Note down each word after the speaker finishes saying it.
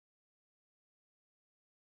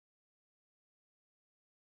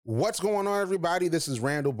What's going on, everybody? This is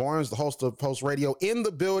Randall Barnes, the host of Post Radio, in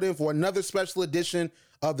the building for another special edition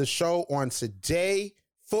of the show. On today,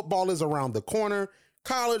 football is around the corner.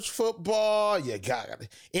 College football, you got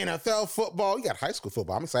NFL football, you got high school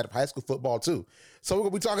football. I'm excited for high school football too. So we're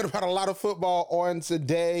gonna be talking about a lot of football on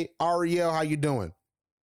today. Ariel, how you doing?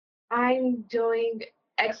 I'm doing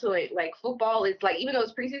excellent. Like football is like, even though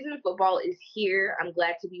it's preseason, football is here. I'm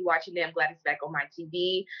glad to be watching it. I'm glad it's back on my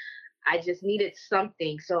TV. I just needed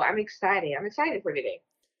something. So I'm excited. I'm excited for today.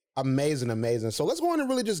 Amazing. So let's go on and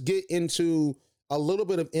really just get into a little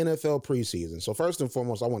bit of NFL preseason. So first and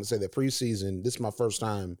foremost, I want to say that preseason, this is my first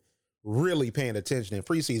time really paying attention, and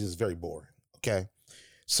preseason is very boring. Okay.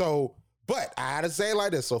 So, but I had to say it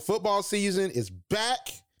like this. So football season is back,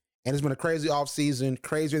 and it's been a crazy offseason,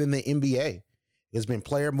 crazier than the NBA. There's been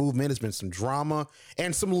player movement. There's been some drama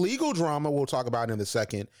and some legal drama we'll talk about in a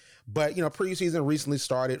second. But, preseason recently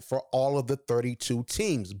started for all of the 32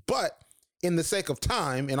 teams. But in the sake of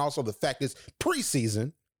time, and also the fact is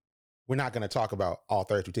preseason, we're not going to talk about all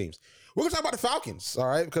 32 teams. We're going to talk about the Falcons, all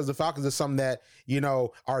right? Because the Falcons is something that,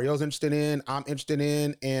 Ariel's interested in, I'm interested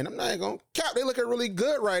in, and I'm not going to cap. They looking really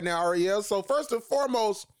good right now, Ariel. So first and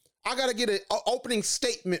foremost, I got to get an opening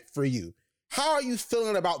statement for you. How are you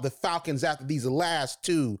feeling about the Falcons after these last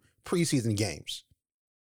two preseason games?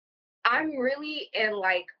 I'm really in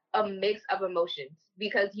like a mix of emotions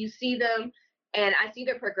because you see them and I see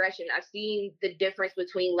their progression. I've seen the difference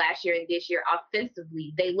between last year and this year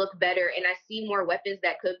offensively. They look better and I see more weapons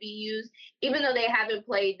that could be used, even though they haven't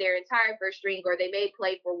played their entire first string or they may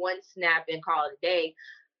play for one snap and call it a day.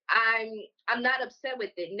 I'm not upset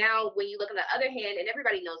with it. Now, when you look on the other hand, and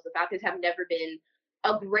everybody knows the Falcons have never been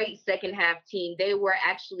a great second half team. They were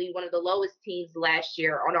actually one of the lowest teams last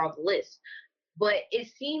year on all the lists. But it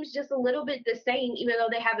seems just a little bit the same, even though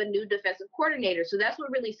they have a new defensive coordinator. So that's what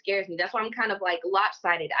really scares me. That's why I'm kind of like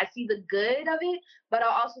lopsided. I see the good of it, but I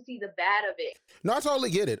also see the bad of it. No, I totally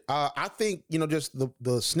get it. I think, just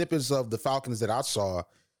the snippets of the Falcons that I saw,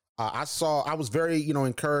 I was very,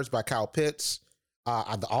 encouraged by Kyle Pitts.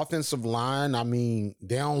 The offensive line, I mean,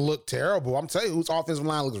 they don't look terrible. I'm telling you whose offensive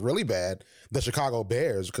line looks really bad, the Chicago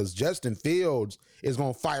Bears, because Justin Fields is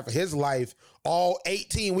going to fight for his life all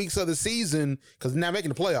 18 weeks of the season because they're not making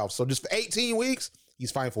the playoffs. So just for 18 weeks,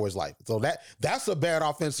 he's fighting for his life. So that's a bad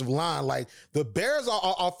offensive line. Like the Bears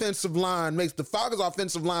offensive line makes the Falcons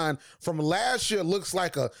offensive line from last year looks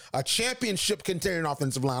like a championship contending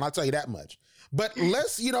offensive line. I'll tell you that much. But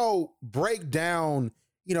let's, break down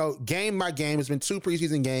game by game. It's been two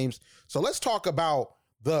preseason games. So let's talk about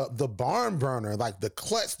the barn burner, like the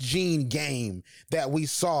clutch gene game that we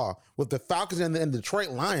saw with the Falcons and the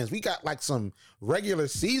Detroit Lions. We got like some regular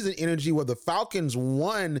season energy where the Falcons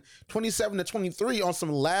won 27-23 on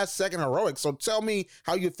some last second heroics. So tell me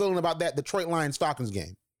how you're feeling about that Detroit Lions Falcons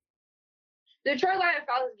game. The Detroit Lions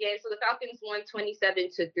Falcons game. So the Falcons won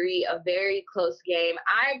 27-3, a very close game.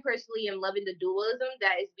 I personally am loving the dualism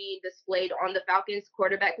that is being displayed on the Falcons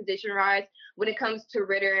quarterback position rise when it comes to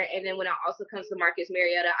Ritter and then when it also comes to Marcus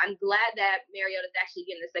Mariota. I'm glad that Mariota is actually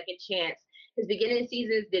getting a second chance. His beginning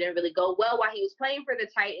seasons didn't really go well while he was playing for the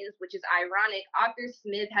Titans, which is ironic. Arthur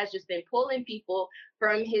Smith has just been pulling people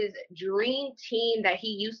from his dream team that he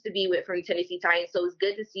used to be with from Tennessee Titans. So it's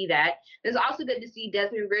good to see that. It's also good to see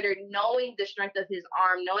Desmond Ritter knowing the strength of his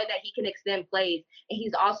arm, knowing that he can extend plays, and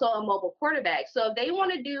he's also a mobile quarterback. So if they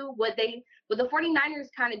want to do what the 49ers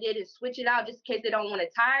kind of did and switch it out just in case they don't want to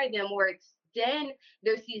tire them or extend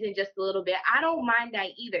their season just a little bit, I don't mind that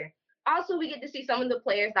either. Also, we get to see some of the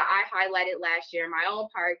players that I highlighted last year in my own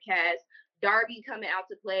podcast. Darby coming out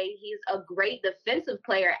to play. He's a great defensive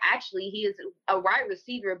player. Actually, he is a wide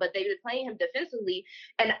receiver, but they've been playing him defensively.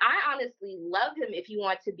 And I honestly love him if you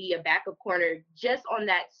want to be a backup corner just on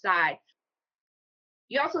that side.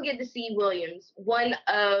 You also get to see Williams, one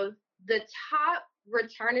of the top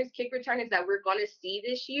returners, kick returners that we're going to see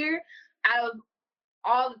this year out of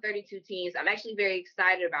all the 32 teams. I'm actually very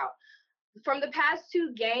excited about. From the past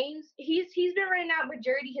two games, he's been running out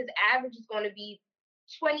majority. His average is going to be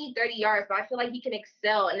 20, 30 yards, but I feel like he can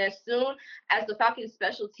excel. And as soon as the Falcons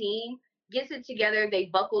special team gets it together, they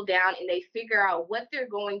buckle down and they figure out what they're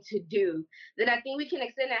going to do, then I think we can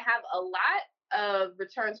extend and have a lot of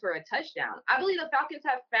returns for a touchdown. I believe the Falcons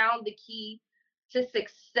have found the key to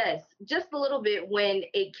success just a little bit when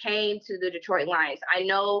it came to the Detroit Lions. I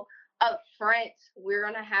know up front, we're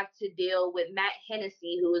going to have to deal with Matt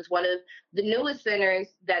Hennessy, who is one of the newest centers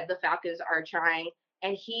that the Falcons are trying.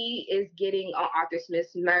 and he is getting on Arthur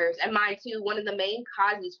Smith's nerves. And mine too, one of the main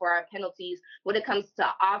causes for our penalties when it comes to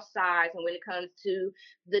offsides and when it comes to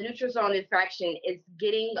the neutral zone infraction is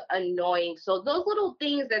getting annoying. So those little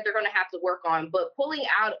things that they're going to have to work on. But pulling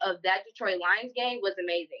out of that Detroit Lions game was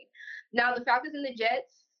amazing. Now the Falcons and the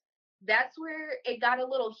Jets, that's where it got a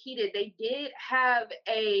little heated. They did have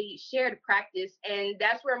a shared practice, and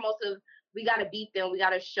that's where most of we got to beat them. We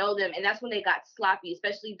got to show them. And that's when they got sloppy,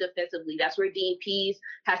 especially defensively. That's where Dean Pease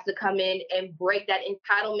has to come in and break that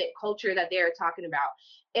entitlement culture that they're talking about.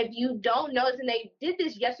 If you don't notice, and they did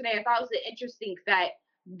this yesterday, I thought it was an interesting fact.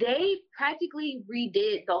 They practically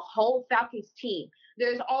redid the whole Falcons team.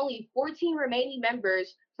 There's only 14 remaining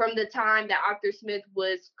members from the time that Arthur Smith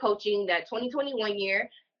was coaching that 2021 year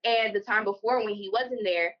and the time before when he wasn't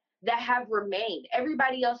there that have remained.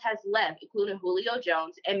 Everybody else has left, including Julio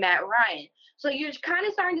Jones and Matt Ryan. So you're kind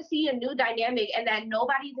of starting to see a new dynamic and that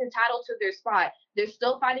nobody's entitled to their spot. They're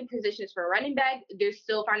still finding positions for running back. They're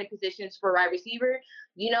still finding positions for wide receiver.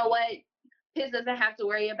 You know what? Pitts doesn't have to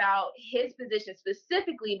worry about his position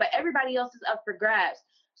specifically, but everybody else is up for grabs.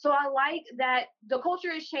 So I like that the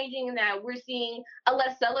culture is changing and that we're seeing a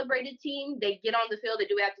less celebrated team. They get on the field, they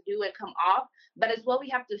do what they have to do and come off. But as well, we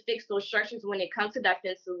have to fix those structures when it comes to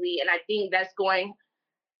defensively. And I think that's going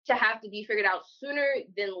to have to be figured out sooner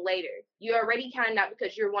than later. You're already counting out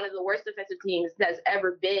because you're one of the worst defensive teams that's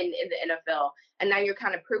ever been in the NFL. And now you're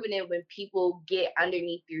kind of proving it when people get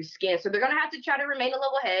underneath your skin. So they're going to have to try to remain a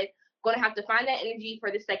level head, going to have to find that energy for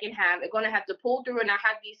the second half. They're going to have to pull through and not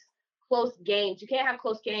have these close games. You can't have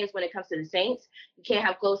close games when it comes to the Saints. You can't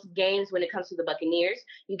have close games when it comes to the Buccaneers.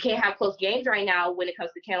 You can't have close games right now when it comes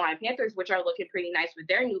to Carolina Panthers, which are looking pretty nice with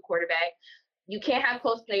their new quarterback. You can't have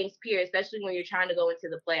close games, period, especially when you're trying to go into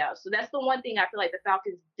the playoffs. So that's the one thing I feel like the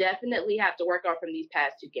Falcons definitely have to work on from these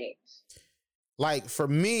past two games. Like, for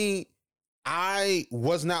me, I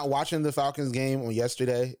was not watching the Falcons game on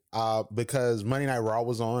yesterday because Monday Night Raw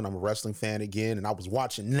was on. I'm a wrestling fan again, and I was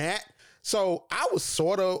watching that. So I was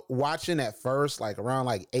sort of watching at first, like around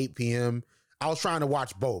like 8 p.m. I was trying to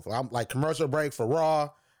watch both. I'm like commercial break for Raw,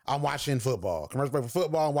 I'm watching football. Commercial break for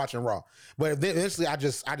football, I'm watching Raw. But eventually I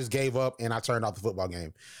just gave up and I turned off the football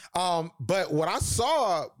game. But what I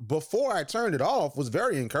saw before I turned it off was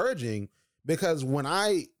very encouraging because when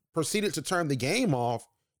I proceeded to turn the game off,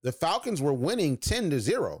 the Falcons were winning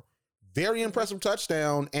 10-0. Very impressive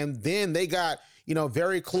touchdown. And then they got,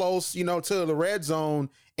 very close, to the red zone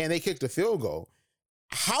and they kicked a field goal.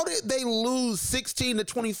 How did they lose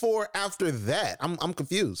 16-24 after that? I'm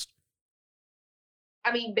confused.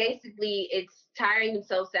 I mean, basically, it's tiring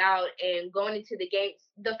themselves out and going into the games.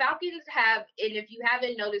 The Falcons have, and if you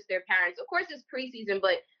haven't noticed their patterns, of course it's preseason,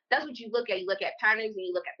 but that's what you look at. You look at patterns and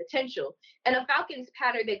you look at potential. And the Falcons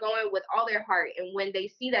pattern, they go in with all their heart. And when they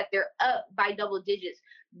see that they're up by double digits,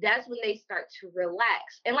 that's when they start to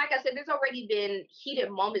relax. And like I said, there's already been heated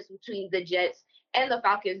moments between the Jets and the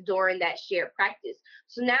Falcons during that shared practice.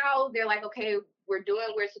 So now they're like, okay, we're doing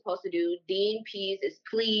what we're supposed to do. Dean Pease is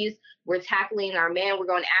pleased. We're tackling our man. We're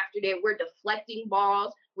going after them. We're deflecting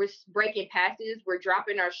balls. We're breaking passes. We're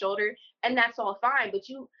dropping our shoulder. And that's all fine. But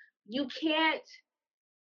you can't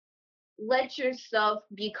let yourself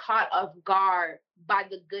be caught off guard by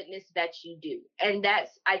the goodness that you do. And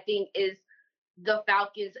that's, I think, is the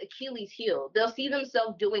Falcons' Achilles heel. They'll see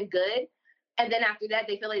themselves doing good. And then after that,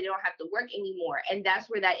 they feel like they don't have to work anymore. And that's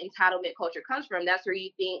where that entitlement culture comes from. That's where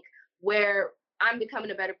you think, where I'm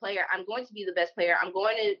becoming a better player, I'm going to be the best player, I'm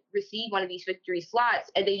going to receive one of these victory slots,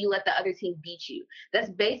 and then you let the other team beat you. That's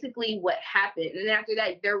basically what happened. And then after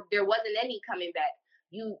that, there wasn't any coming back.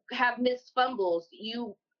 You have missed fumbles.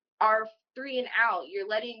 You are 3 and out. You're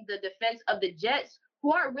letting the defense of the Jets,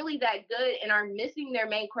 who aren't really that good and are missing their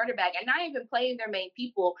main quarterback and not even playing their main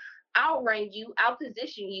people, outrun you,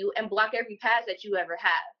 outposition you, and block every pass that you ever have.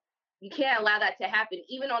 You can't allow that to happen,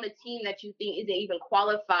 even on a team that you think isn't even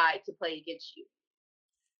qualified to play against you.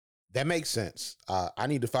 That makes sense. I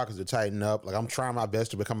need the Falcons to tighten up. Like, I'm trying my best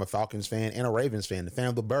to become a Falcons fan and a Ravens fan, the fan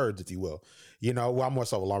of the birds, if you will. Well, I'm more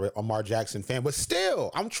so a Lamar Jackson fan, but still,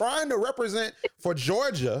 I'm trying to represent for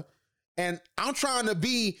Georgia, and I'm trying to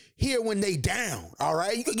be here when they down. All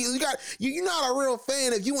right, you're not a real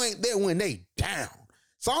fan if you ain't there when they down.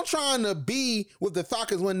 So I'm trying to be with the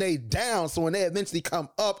Falcons when they down, so when they eventually come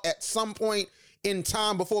up at some point in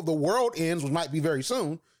time before the world ends, which might be very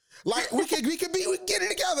soon, like we can get it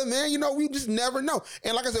together, man. We just never know.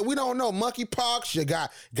 And like I said, we don't know. Monkeypox, you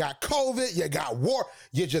got COVID, you got war.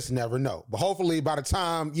 You just never know. But hopefully, by the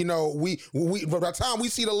time by the time we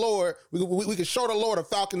see the Lord, we can show the Lord a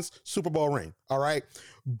Falcons Super Bowl ring. All right,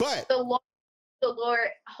 but the Lord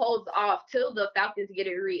holds off till the Falcons get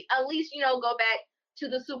it at least go back to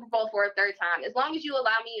the Super Bowl for a third time. As long as you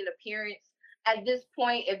allow me an appearance at this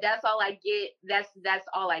point, if that's all I get, that's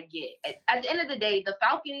all I get. At the end of the day, the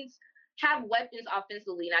Falcons have weapons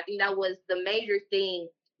offensively, and I think that was the major thing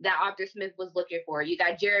that Arthur Smith was looking for. You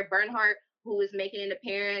got Jared Bernhardt, who is making an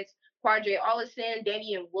appearance, Quadre Ollison,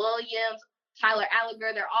 Damian Williams, Tyler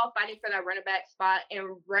Alliger. They're all fighting for that running back spot, and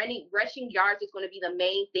rushing yards is going to be the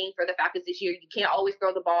main thing for the Falcons this year. You can't always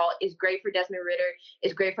throw the ball. It's great for Desmond Ridder.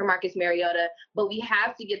 It's great for Marcus Mariota, but we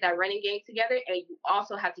have to get that running game together, and you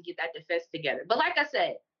also have to get that defense together. But like I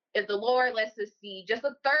said, if the Lord lets us see just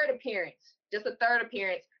a third appearance,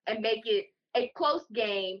 and make it a close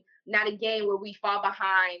game, not a game where we fall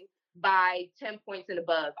behind by 10 points and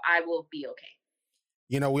above, I will be okay.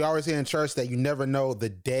 You know, we always say in church that you never know the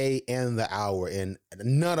day and the hour, and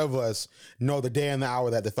none of us know the day and the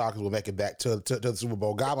hour that the Falcons will make it back to the Super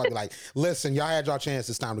Bowl. God might be like, listen, y'all had y'all chance,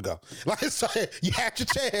 it's time to go. Like, so you had your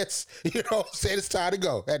chance, you know, said it's time to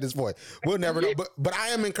go at this point. We'll never know, but I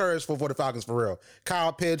am encouraged for the Falcons for real.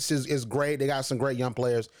 Kyle Pitts is great. They got some great young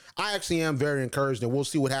players. I actually am very encouraged, and we'll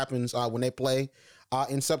see what happens when they play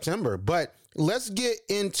in September. But let's get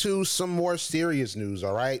into some more serious news,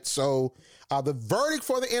 all right? So the verdict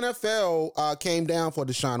for the NFL came down for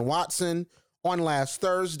Deshaun Watson on last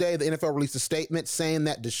Thursday. The NFL released a statement saying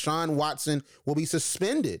that Deshaun Watson will be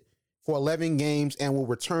suspended for 11 games and will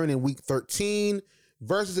return in week 13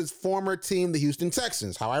 versus his former team, the Houston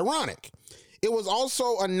Texans. How ironic. It was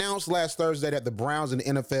also announced last Thursday that the Browns and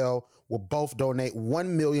the NFL will both donate $1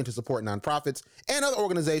 million to support nonprofits and other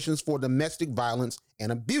organizations for domestic violence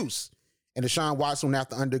and abuse. And Deshaun Watson will have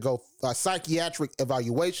to undergo psychiatric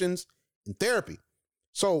evaluations and therapy.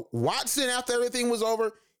 So Watson, after everything was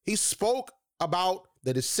over, he spoke about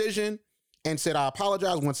the decision and said, I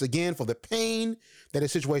apologize once again for the pain that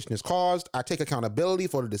his situation has caused. I take accountability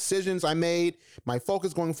for the decisions I made. My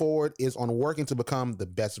focus going forward is on working to become the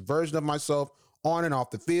best version of myself on and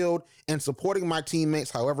off the field and supporting my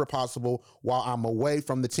teammates however possible while I'm away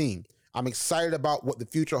from the team. I'm excited about what the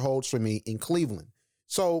future holds for me in Cleveland.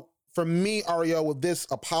 So for me, Ariel, with this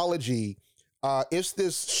apology, it's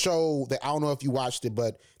this show that I don't know if you watched it,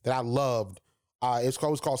 but that I loved. It's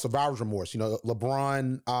called Survivor's Remorse. You know,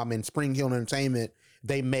 LeBron and Spring Hill Entertainment,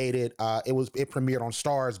 they made it. It premiered on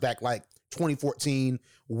Stars back like 2014.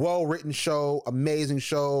 Well-written show, amazing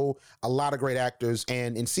show, a lot of great actors.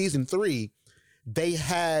 And in season 3, they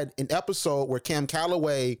had an episode where Cam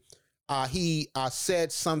Calloway he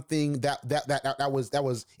said something that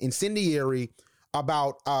was incendiary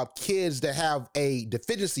about kids that have a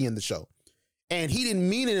deficiency in the show. And he didn't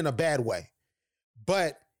mean it in a bad way,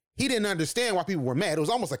 but he didn't understand why people were mad. It was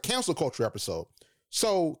almost a cancel culture episode.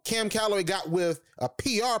 So Cam Calloway got with a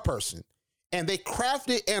PR person and they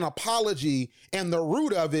crafted an apology. And the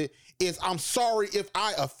root of it is, I'm sorry if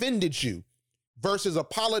I offended you, versus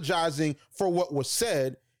apologizing for what was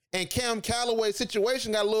said. And Cam Calloway's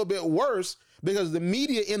situation got a little bit worse because the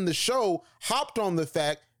media in the show hopped on the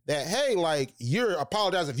fact that, hey, like, you're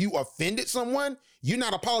apologizing if you offended someone. You're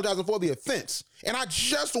not apologizing for the offense. And I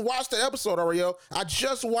just watched the episode, Ariel. I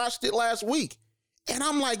just watched it last week. And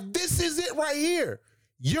I'm like, this is it right here.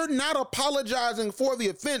 You're not apologizing for the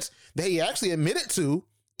offense that he actually admitted to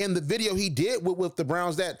in the video he did with the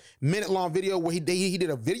Browns, that minute-long video where he did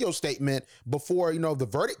a video statement before, you know, the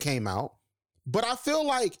verdict came out. But I feel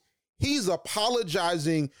like he's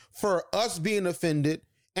apologizing for us being offended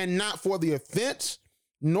and not for the offense,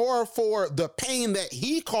 nor for the pain that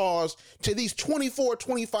he caused to these 24,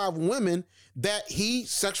 25 women that he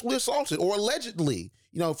sexually assaulted, or allegedly,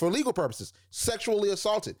 you know, for legal purposes, sexually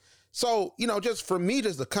assaulted. So, you know, just for me,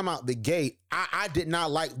 just to come out the gate, I did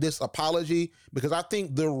not like this apology, because I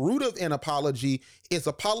think the root of an apology is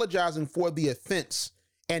apologizing for the offense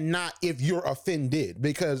and not if you're offended.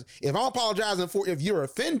 Because if I'm apologizing for if you're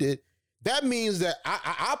offended, that means that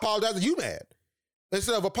I apologize if you mad,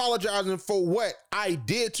 instead of apologizing for what I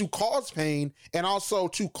did to cause pain and also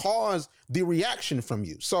to cause the reaction from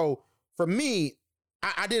you. So for me,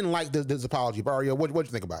 I didn't like this apology. Barrio, what'd you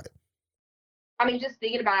think about it? I mean,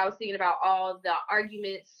 I was thinking about all the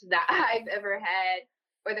arguments that I've ever had,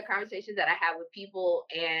 or the conversations that I have with people,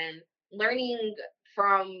 and learning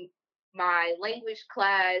from my language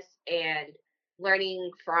class and learning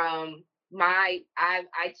from I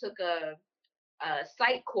took a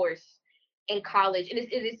psych course in college, and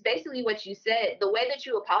it's basically what you said. The way that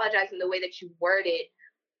you apologize and the way that you word it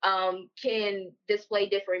can display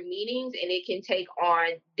different meanings, and it can take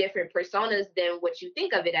on different personas than what you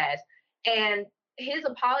think of it as. And his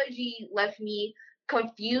apology left me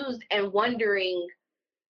confused and wondering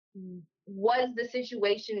was the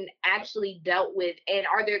situation actually dealt with, and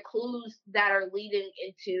are there clues that are leading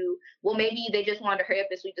into, well, maybe they just wanted to hurry up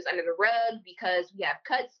and sweep this under the rug because we have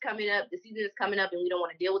cuts coming up, the season is coming up, and we don't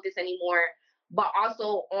want to deal with this anymore. But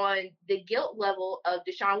also on the guilt level of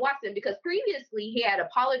Deshaun Watson, because previously he had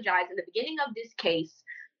apologized in the beginning of this case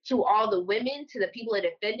to all the women, to the people it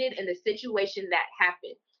offended, and the situation that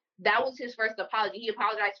happened. That was his first apology. He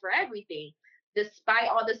apologized for everything, despite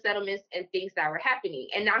all the settlements and things that were happening.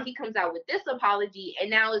 And now he comes out with this apology, and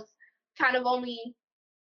now it's kind of only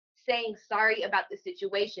saying sorry about the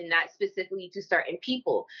situation, not specifically to certain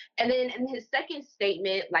people. And then in his second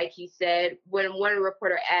statement, like he said, when one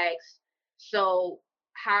reporter asked, so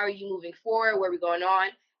how are you moving forward? Where are we going on?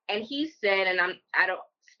 And he said, and I don't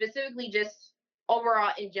specifically, just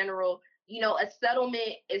overall in general, a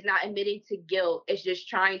settlement is not admitting to guilt. It's just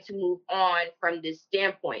trying to move on from this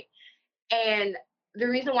standpoint. And the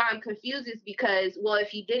reason why I'm confused is because, well, if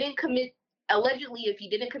he didn't commit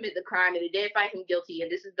the crime and they didn't find him guilty, and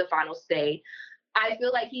this is the final say, I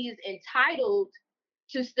feel like he is entitled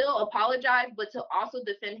to still apologize, but to also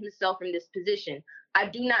defend himself from this position. I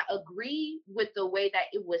do not agree with the way that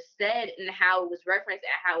it was said and how it was referenced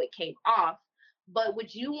and how it came off. But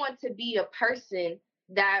would you want to be a person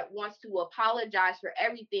that wants to apologize for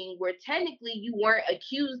everything where technically you weren't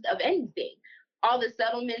accused of anything? All the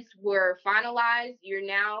settlements were finalized. You're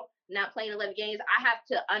now not playing 11 games. I have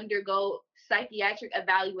to undergo psychiatric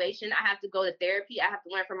evaluation. I have to go to therapy. I have to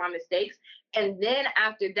learn from my mistakes. And then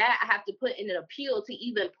after that, I have to put in an appeal to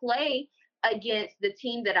even play against the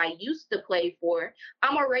team that I used to play for.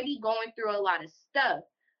 I'm already going through a lot of stuff.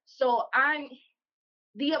 So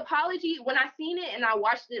the apology, when I seen it and I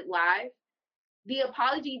watched it live, the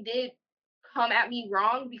apology did come at me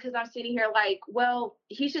wrong, because I'm sitting here like, well,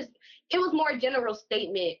 it was more a general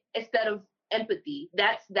statement instead of empathy.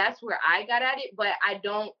 That's where I got at it. But I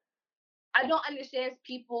don't understand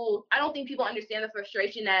people. I don't think people understand the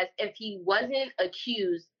frustration as if he wasn't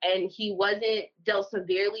accused and he wasn't dealt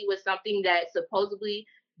severely with something that supposedly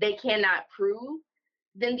they cannot prove,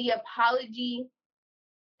 then the apology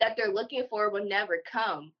that they're looking for will never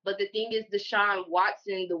come. But the thing is, Deshaun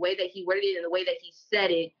Watson, the way that he worded it and the way that he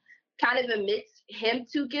said it, kind of admits him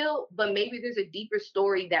to guilt, but maybe there's a deeper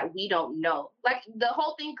story that we don't know. Like, the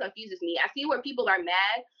whole thing confuses me. I see where people are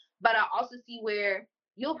mad, but I also see where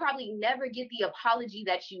you'll probably never get the apology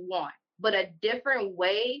that you want, but a different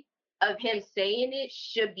way of him saying it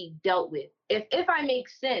should be dealt with. If I make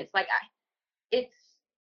sense, like it's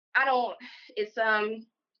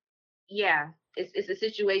a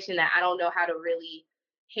situation that I don't know how to really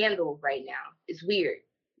handle right now. It's weird.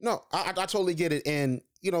 No, I totally get it. And,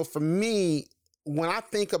 for me, when I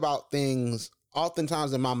think about things,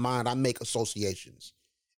 oftentimes in my mind, I make associations.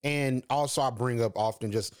 And also I bring up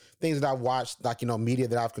often just things that I've watched, like, media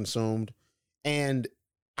that I've consumed. And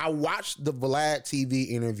I watched the Vlad TV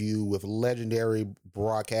interview with legendary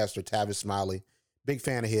broadcaster Tavis Smiley, big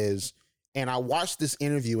fan of his. And I watched this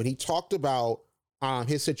interview and he talked about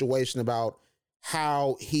his situation, about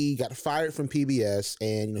how he got fired from PBS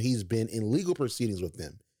and, he's been in legal proceedings with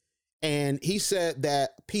them. And he said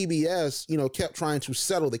that PBS, kept trying to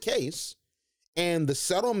settle the case, and the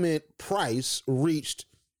settlement price reached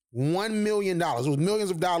 $1 million. It was millions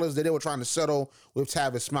of dollars that they were trying to settle with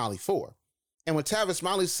Tavis Smiley for. And what Tavis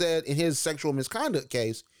Smiley said in his sexual misconduct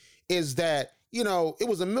case is that, it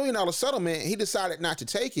was $1 million settlement. He decided not to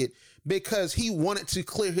take it because he wanted to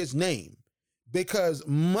clear his name, because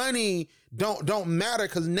money don't matter,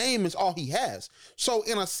 because name is all he has. So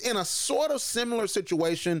in a sort of similar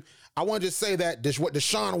situation, I want to just say that what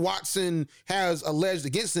Deshaun Watson has alleged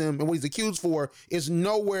against him and what he's accused for is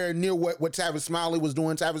nowhere near what Tavis Smiley was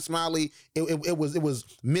doing. Tavis Smiley, it was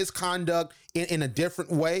misconduct in a different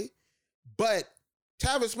way. But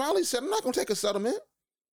Tavis Smiley said, I'm not going to take a settlement.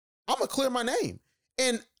 I'm going to clear my name.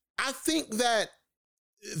 And I think that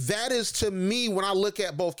is, to me, when I look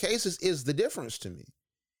at both cases, is the difference to me.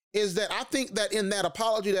 Is that I think that in that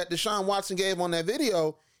apology that Deshaun Watson gave on that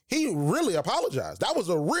video, he really apologized. That was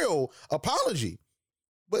a real apology.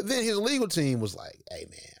 But then his legal team was like, hey,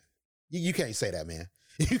 man, you can't say that, man.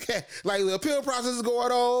 You can't, like, the appeal process is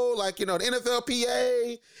going on, like, the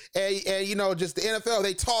NFLPA and just the NFL,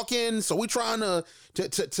 they talking. So we trying to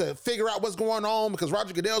figure out what's going on, because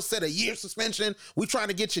Roger Goodell said a year suspension. We trying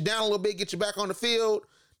to get you down a little bit, get you back on the field.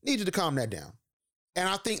 Need you to calm that down. And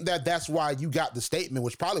I think that that's why you got the statement,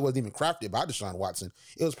 which probably wasn't even crafted by Deshaun Watson.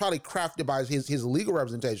 It was probably crafted by his legal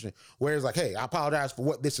representation, where it's like, hey, I apologize for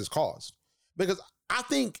what this has caused. Because I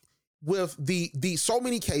think with the so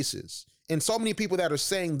many cases and so many people that are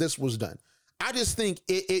saying this was done, I just think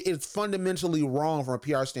it's fundamentally wrong from a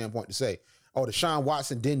PR standpoint to say, oh, Deshaun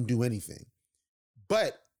Watson didn't do anything.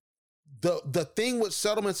 But the thing with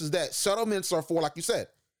settlements is that settlements are for, like you said,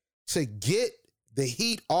 to get the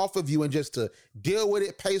heat off of you and just to deal with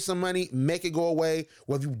it, pay some money, make it go away,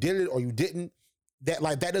 whether you did it or you didn't.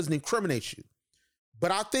 That doesn't incriminate you.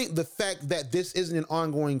 But I think the fact that this isn't an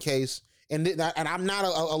ongoing case, and I'm not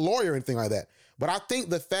a lawyer or anything like that, but I think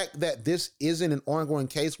the fact that this isn't an ongoing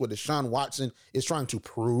case where Deshaun Watson is trying to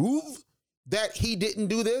prove that he didn't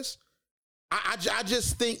do this, I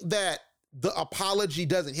just think that the apology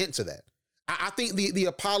doesn't hint to that. I think the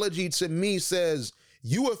apology to me says,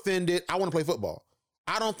 you offended, I want to play football.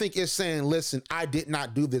 I don't think it's saying, listen, I did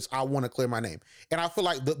not do this, I want to clear my name. And I feel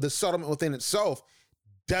like the settlement within itself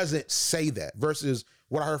doesn't say that, versus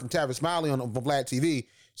what I heard from Tavis Smiley on Vlad TV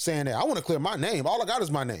saying that I want to clear my name. All I got is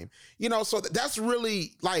my name. So that's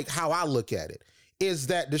really like how I look at it, is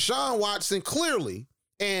that Deshaun Watson clearly,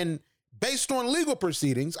 and based on legal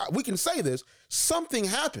proceedings, we can say this, something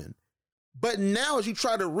happened. But now as you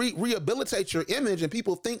try to rehabilitate your image and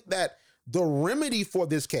people think that the remedy for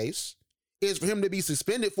this case is for him to be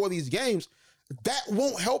suspended for these games, that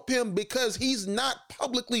won't help him, because he's not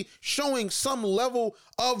publicly showing some level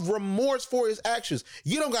of remorse for his actions.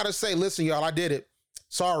 You don't got to say, listen, y'all, I did it.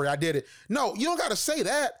 Sorry, I did it. No, you don't got to say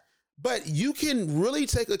that, but you can really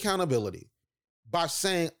take accountability by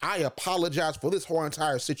saying, I apologize for this whole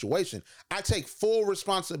entire situation. I take full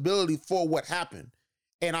responsibility for what happened,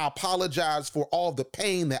 and I apologize for all the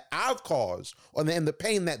pain that I've caused and the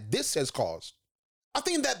pain that this has caused. I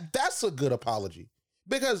think that that's a good apology,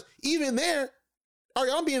 because even there,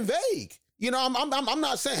 I'm being vague. I'm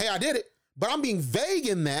not saying, hey, I did it, but I'm being vague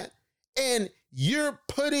in that. And you're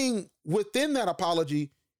putting within that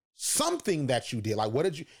apology something that you did. Like, what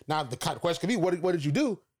did you, now the question could be, what did you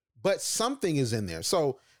do? But something is in there.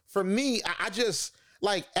 So for me, I just,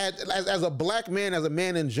 like, as a black man, as a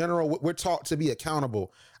man in general, we're taught to be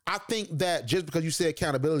accountable. I think that just because you say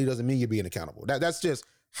accountability doesn't mean you're being accountable. That's just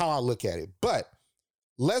how I look at it. But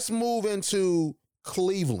let's move into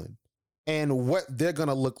Cleveland and what they're going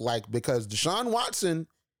to look like, because Deshaun Watson,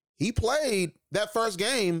 he played that first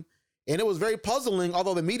game and it was very puzzling.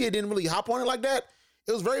 Although the media didn't really hop on it like that,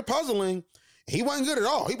 it was very puzzling. He wasn't good at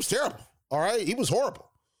all. He was terrible. All right. He was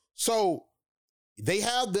horrible. So they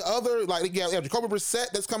have the other, like, you have Jacoby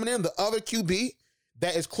Brissett that's coming in, the other QB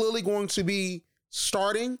that is clearly going to be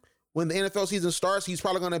starting when the NFL season starts. He's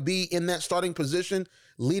probably going to be in that starting position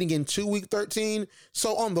leading into week 13.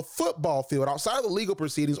 So on the football field, outside of the legal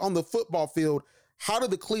proceedings, on the football field, how do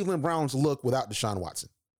the Cleveland Browns look without Deshaun Watson?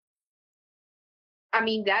 I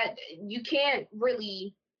mean, that you can't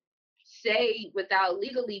really say without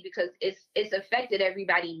legally, because it's affected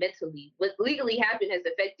everybody mentally. What legally happened has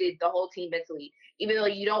affected the whole team mentally. Even though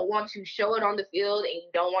you don't want to show it on the field and you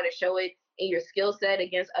don't want to show it in your skill set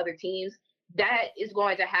against other teams, that is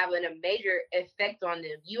going to have a major effect on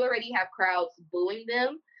them. You already have crowds booing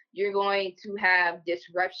them. You're going to have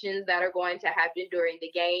disruptions that are going to happen during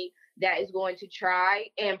the game that is going to try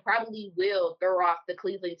and probably will throw off the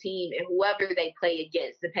Cleveland team and whoever they play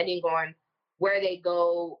against, depending on where they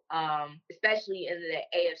go, especially in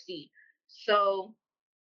the AFC. So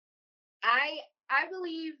I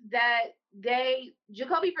believe that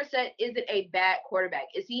Jacoby Brissett isn't a bad quarterback.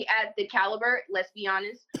 Is he at the caliber, let's be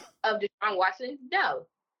honest, of Deshaun Watson? No.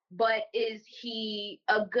 But is he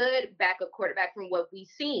a good backup quarterback from what we've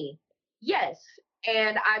seen? Yes.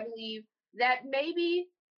 And I believe that maybe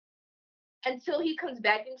until he comes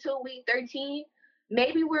back until week 13,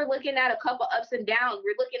 maybe we're looking at a couple ups and downs.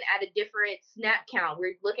 We're looking at a different snap count.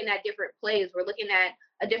 We're looking at different plays. We're looking at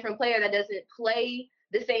a different player that doesn't play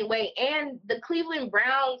the same way. And the Cleveland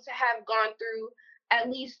Browns have gone through at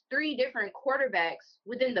least 3 different quarterbacks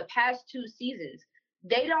within the past 2 seasons.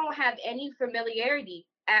 They don't have any familiarity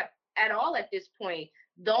at all at this point.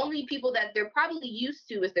 The only people that they're probably used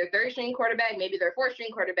to is their 3rd string quarterback, maybe their 4th string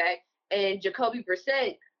quarterback, and Jacoby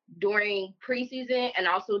Brissett during preseason and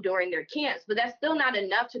also during their camps. But that's still not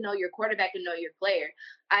enough to know your quarterback and know your player.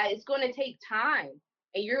 It's going to take time,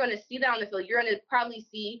 and you're going to see that on the field. You're going to probably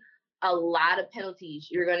see a lot of penalties.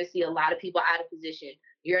 You're going to see a lot of people out of position.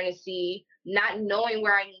 You're going to see not knowing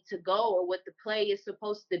where I need to go or what the play is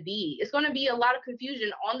supposed to be. It's going to be a lot of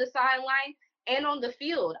confusion on the sideline and on the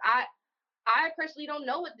field. I personally don't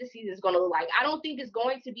know what this season is going to look like. I don't think it's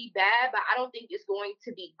going to be bad, but I don't think it's going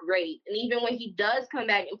to be great. And even when he does come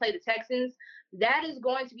back and play the Texans, that is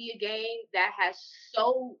going to be a game that has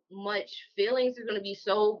so much feelings. There's going to be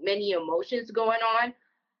so many emotions going on.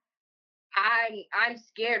 I'm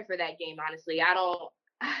scared for that game, honestly. I don't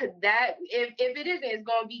that if it isn't, it's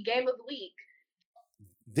going to be game of the week.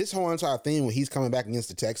 This whole entire thing when he's coming back against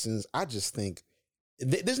the Texans, I just think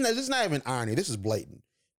this is not even irony. This is blatant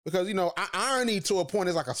because irony to a point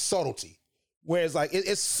is like a subtlety. Whereas like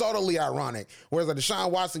it's subtly ironic. Whereas like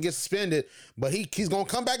Deshaun Watson gets suspended, but he's gonna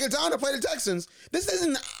come back in town to play the Texans. This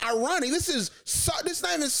isn't ironic. This is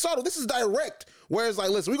not even subtle. This is direct. Whereas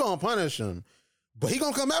like, listen, we're gonna punish him, but he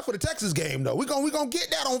gonna come out for the Texas game though. We're gonna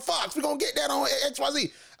get that on Fox. We're gonna get that on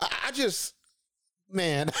XYZ. I just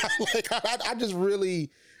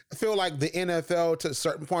really feel like the NFL to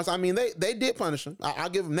certain points. I mean, they did punish him. I'll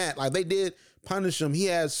give him that. Like they did punish him. He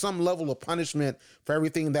has some level of punishment for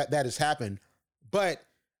everything that has happened. But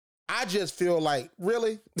I just feel like,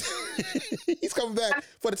 really? He's coming back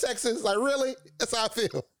for the Texans? Like, really? That's how I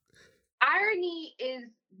feel. Irony is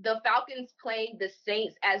the Falcons played the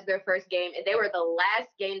Saints as their first game, and they were the last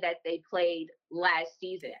game that they played last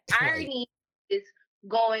season. Right. Irony is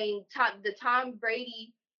the Tom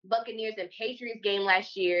Brady, Buccaneers, and Patriots game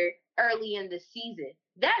last year early in the season.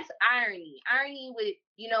 That's irony. Irony with,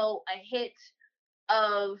 a hint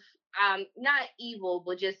of, not evil,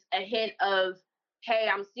 but just a hint of, hey,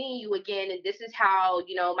 I'm seeing you again, and this is how,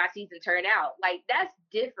 my season turned out. Like, that's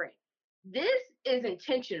different. This is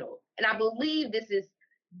intentional, and I believe this is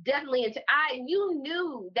definitely you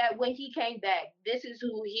knew that when he came back, this is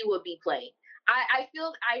who he would be playing. I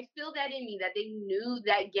feel that in me, that they knew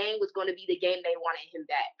that game was going to be the game they wanted him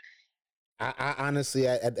back. I honestly,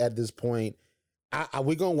 at this point,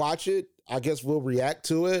 we're going to watch it. I guess we'll react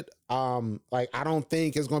to it. I don't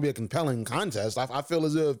think it's going to be a compelling contest. I feel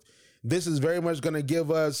as if this is very much going to give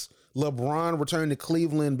us LeBron returning to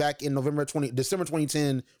Cleveland back in December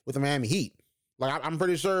 2010 with the Miami Heat. Like, I'm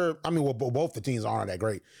pretty sure, both the teams aren't that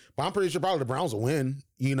great, but I'm pretty sure probably the Browns will win,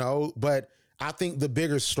 but I think the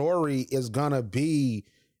bigger story is going to be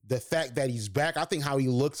the fact that he's back. I think how he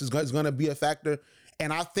looks is going to be a factor.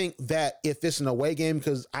 And I think that if it's an away game,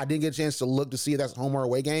 because I didn't get a chance to look to see if that's a home or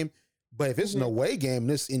away game, but if it's an away game,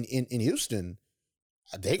 this in Houston,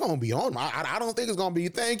 they're going to be on. I don't think it's going to be,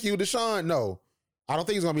 thank you, Deshaun. No, I don't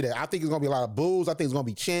think it's going to be that. I think it's going to be a lot of boos. I think it's going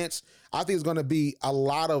to be chants. I think it's going to be a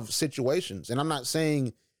lot of situations. And I'm not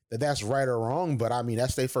saying that that's right or wrong, but I mean,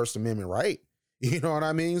 that's their First Amendment right. You know what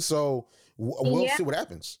I mean? So we'll see what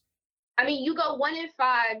happens. I mean, you go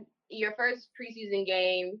 1-5, your first preseason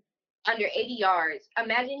game, under 80 yards.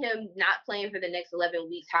 Imagine him not playing for the next 11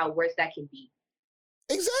 weeks, how worse that can be.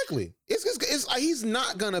 Exactly. He's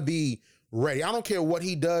not going to be ready. I don't care what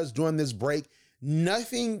he does during this break.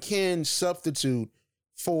 Nothing can substitute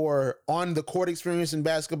for on the court experience in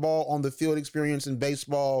basketball, on the field experience in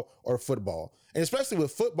baseball or football. And especially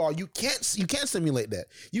with football, you can't simulate that.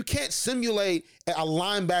 You can't simulate a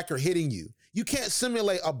linebacker hitting you. You can't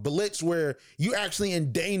simulate a blitz where you're actually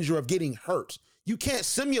in danger of getting hurt. You can't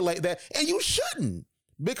simulate that, and you shouldn't,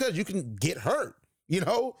 because you can get hurt,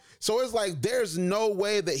 So it's like there's no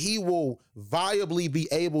way that he will viably be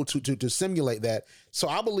able to simulate that. So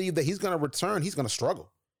I believe that he's going to return. He's going to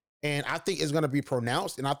struggle, and I think it's going to be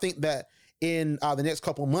pronounced. And I think that in the next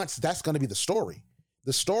couple of months, that's going to be the story.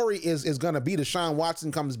 The story is going to be Deshaun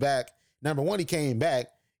Watson comes back. Number one, he came back.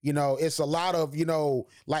 It's a lot of,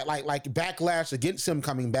 like backlash against him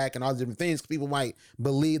coming back and all the different things. People might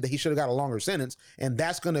believe that he should have got a longer sentence, and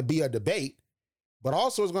that's going to be a debate. But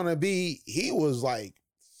also it's going to be, he was like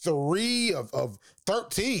 3 of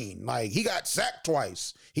 13. Like, he got sacked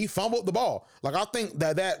twice. He fumbled the ball. Like, I think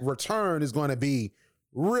that return is going to be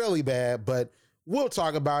really bad, but we'll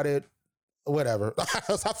talk about it. Whatever.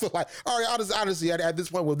 I feel like, all right, honestly, at this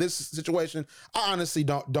point with this situation, I honestly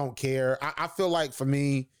don't care. I feel like for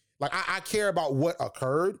me, like I care about what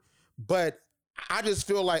occurred, but I just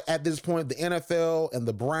feel like at this point, the NFL and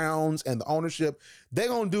the Browns and the ownership, they're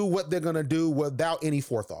going to do what they're going to do without any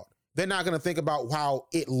forethought. They're not going to think about how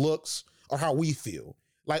it looks or how we feel.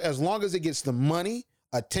 Like, as long as it gets the money,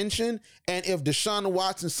 attention, and if Deshaun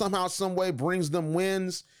Watson somehow, some way brings them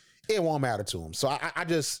wins, it won't matter to him. So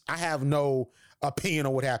I have no opinion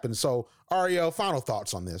on what happened. So Ariel, final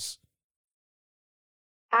thoughts on this?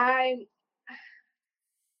 I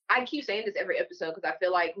keep saying this every episode because I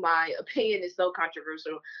feel like my opinion is so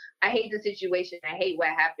controversial. I hate the situation. I hate what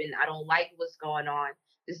happened. I don't like what's going on.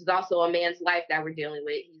 This is also a man's life that we're dealing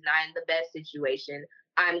with. He's not in the best situation.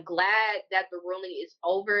 I'm glad that the ruling is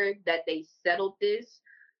over, that they settled this.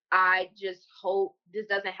 I just hope this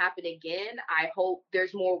doesn't happen again. I hope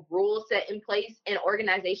there's more rules set in place in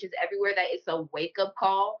organizations everywhere, that it's a wake-up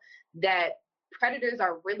call that predators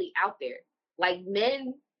are really out there. Like,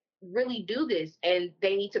 men really do this, and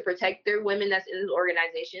they need to protect their women that's in this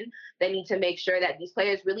organization. They need to make sure that these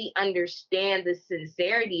players really understand the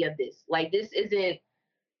sincerity of this. Like, this is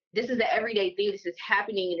an everyday thing. This is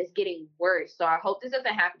happening, and it's getting worse. So I hope this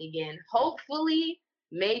doesn't happen again. Hopefully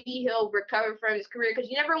maybe he'll recover from his career, because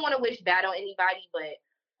you never want to wish bad on anybody, but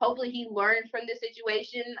hopefully he learned from the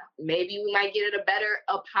situation. Maybe we might get a better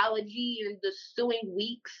apology in the ensuing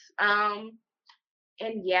weeks.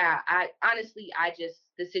 And yeah, I honestly, I just,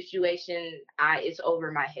 the situation, it's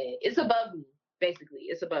over my head. It's above me, basically.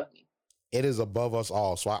 It's above me. It is above us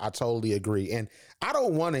all. So I totally agree. And I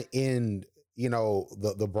don't want to end,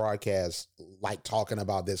 the broadcast like talking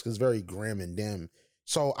about this because it's very grim and dim.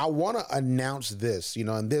 So I want to announce this,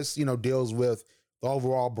 and this, deals with the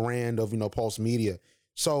overall brand of, Pulse Media.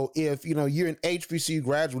 So if, you're an HBCU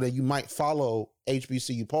graduate and you might follow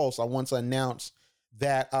HBCU Pulse, I want to announce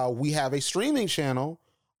that we have a streaming channel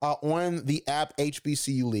on the app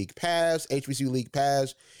HBCU League Pass. HBCU League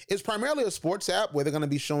Pass is primarily a sports app where they're going to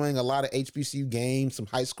be showing a lot of HBCU games, some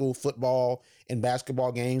high school football and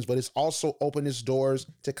basketball games, but it's also opened its doors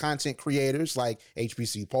to content creators like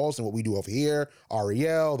HBCU Pulse and what we do over here,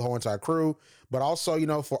 Ariel, the whole entire crew, but also,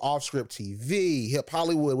 for Off Script TV, Hip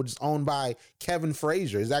Hollywood, which is owned by Kevin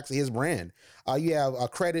Frazier, is actually his brand. You have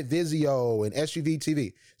Credit Vizio and SUV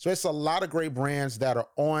TV. So it's a lot of great brands that are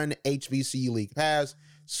on HBCU League Pass.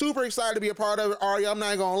 Super excited to be a part of it, Aria. I'm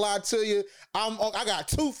not gonna lie to you. I got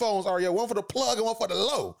two phones, Aria. One for the plug and one for the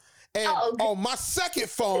low. And on my second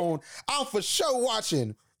phone, I'm for sure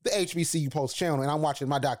watching the HBCU Post channel, and I'm watching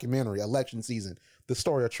my documentary, Election Season, the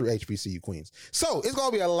story of true HBCU queens. So it's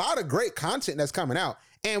gonna be a lot of great content that's coming out,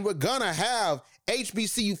 and we're gonna have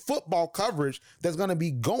HBCU football coverage that's gonna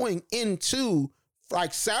be going into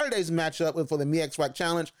like Saturday's matchup for the MEXWAC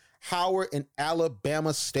Challenge, Howard and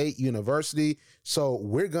Alabama State University. So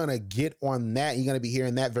we're going to get on that. You're going to be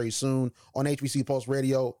hearing that very soon on HBCU Pulse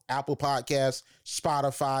Radio, Apple Podcasts,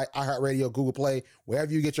 Spotify, iHeartRadio, Google Play,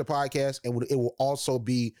 wherever you get your podcast. And it will also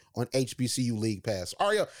be on HBCU League Pass.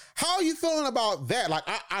 Aria, how are you feeling about that? Like,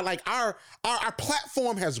 I like our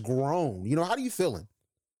platform has grown. How are you feeling?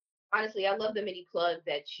 Honestly, I love the mini plug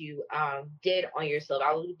that you did on yourself.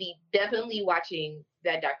 I will be definitely watching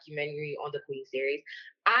that documentary on the Queen series.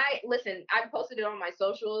 I posted it on my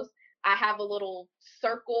socials. I have a little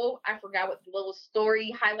circle. I forgot what the little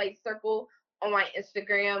story highlight circle on my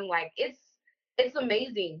Instagram. Like it's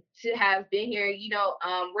amazing to have been here.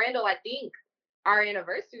 Randall, I think our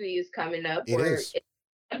anniversary is coming up. It is.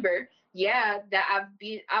 December. Yeah, that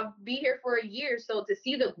I'll be here for a year. So to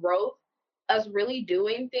see the growth, us really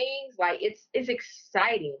doing things, like it's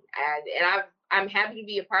exciting, and I'm happy to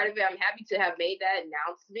be a part of it. I'm happy to have made that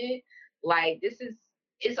announcement. Like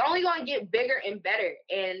it's only going to get bigger and better,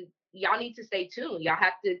 and y'all need to stay tuned. Y'all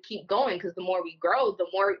have to keep going, because the more we grow, the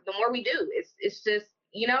more we do. It's just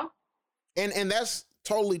and that's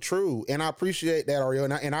totally true, and I appreciate that,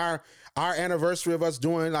 Ariel. And our anniversary of us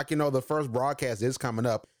doing the first broadcast is coming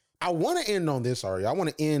up. I want to end on this, Ariel. I want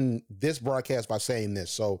to end this broadcast by saying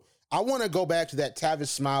this. So I want to go back to that Tavis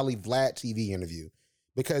Smiley Vlad TV interview,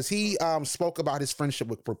 because he spoke about his friendship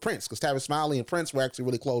with Prince, because Tavis Smiley and Prince were actually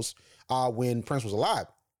really close when Prince was alive.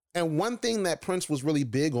 And one thing that Prince was really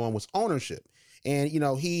big on was ownership. And,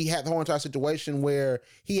 he had the whole entire situation where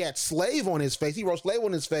he had Slave on his face. He wrote Slave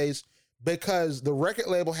on his face because the record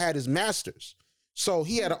label had his masters. So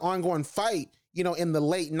he had an ongoing fight, in the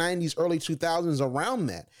late 90s, early 2000s around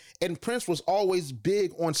that. And Prince was always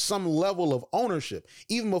big on some level of ownership.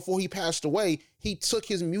 Even before he passed away, he took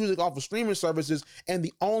his music off of streaming services, and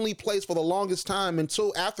the only place for the longest time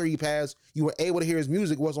until after he passed, you were able to hear his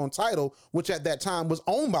music was on Tidal, which at that time was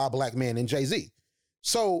owned by a black man in Jay-Z.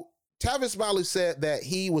 So Tavis Smiley said that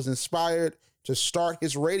he was inspired to start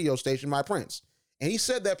his radio station by Prince. And he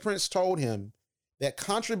said that Prince told him that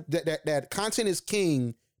content is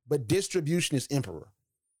king, but distribution is emperor.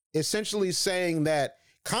 Essentially saying that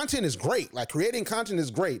content is great, like creating content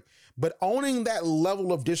is great, but owning that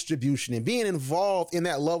level of distribution and being involved in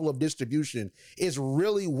that level of distribution is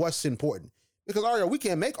really what's important. Because Ariel, we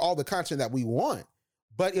can make all the content that we want,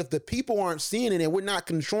 but if the people aren't seeing it and we're not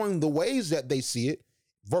controlling the ways that they see it,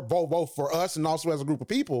 both for us and also as a group of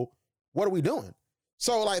people, what are we doing?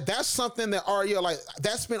 So that's something that Ariel,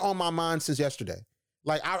 that's been on my mind since yesterday.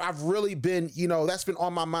 I've really been, that's been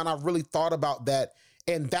on my mind. I've really thought about that.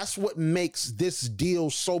 And that's what makes this deal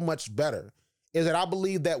so much better, is that I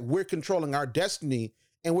believe that we're controlling our destiny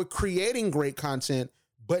and we're creating great content,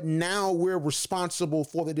 but now we're responsible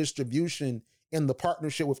for the distribution in the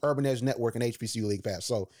partnership with Urban Edge Network and HBCU League Pass.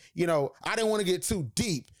 So, I didn't want to get too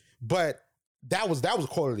deep, but that was a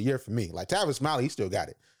quarter of the year for me. Like Tavis Smiley, he still got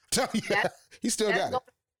it. He still got it.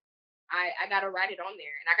 I gotta write it on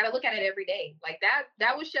there, and I gotta look at it every day. Like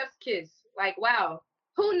that was Chef's kiss. Like, wow,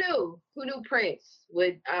 who knew Prince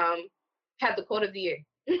would have the quote of the year?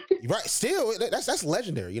 Right. Still, that's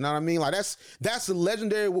legendary. You know what I mean? Like that's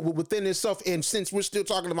legendary within itself. And since we're still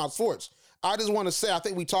talking about sports, I just want to say, I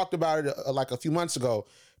think we talked about it like a few months ago.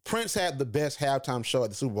 Prince had the best halftime show at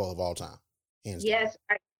the Super Bowl of all time. Hands down. Yes.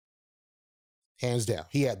 Hands down.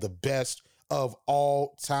 He had the best of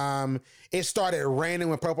all time. It started raining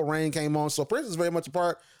when Purple Rain came on. So Prince is very much a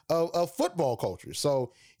part of football culture.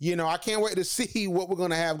 So, you know, I can't wait to see what we're going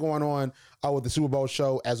to have going on with the Super Bowl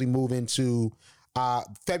show as we move into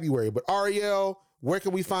February. But Ariel, where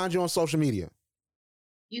can we find you on social media?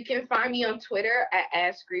 You can find me on Twitter at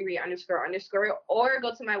 @AskRiri__ or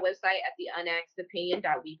go to my website at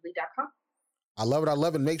theunaxedopinion.weebly.com. I love it. I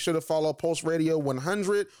love it. Make sure to follow Pulse Radio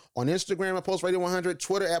 100 on Instagram at Pulse Radio 100,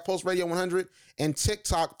 Twitter at Pulse Radio 100, and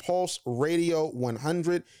TikTok Pulse Radio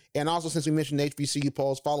 100. And also, since we mentioned HBCU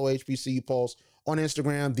Pulse, follow HBCU Pulse on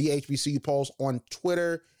Instagram, the HBCU Pulse on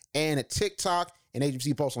Twitter and at TikTok, and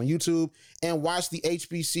HBCU Pulse on YouTube. And watch the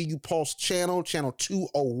HBCU Pulse channel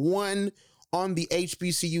 201 on the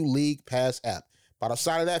HBCU League Pass app. But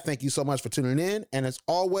outside of that, thank you so much for tuning in. And as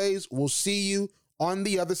always, we'll see you on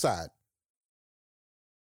the other side.